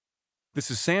This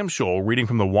is Sam Scholl reading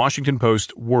from the Washington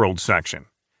Post World section.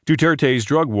 Duterte's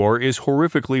drug war is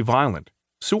horrifically violent.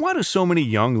 So why do so many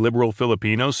young liberal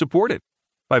Filipinos support it?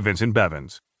 By Vincent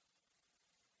Bevins.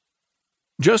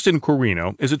 Justin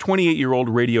Quirino is a 28-year-old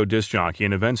radio disc jockey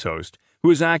and events host who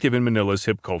is active in Manila's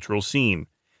hip cultural scene.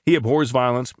 He abhors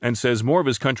violence and says more of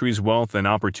his country's wealth and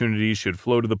opportunities should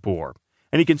flow to the poor.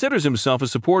 And he considers himself a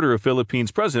supporter of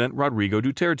Philippines President Rodrigo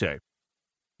Duterte.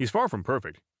 He's far from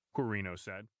perfect, Quirino said.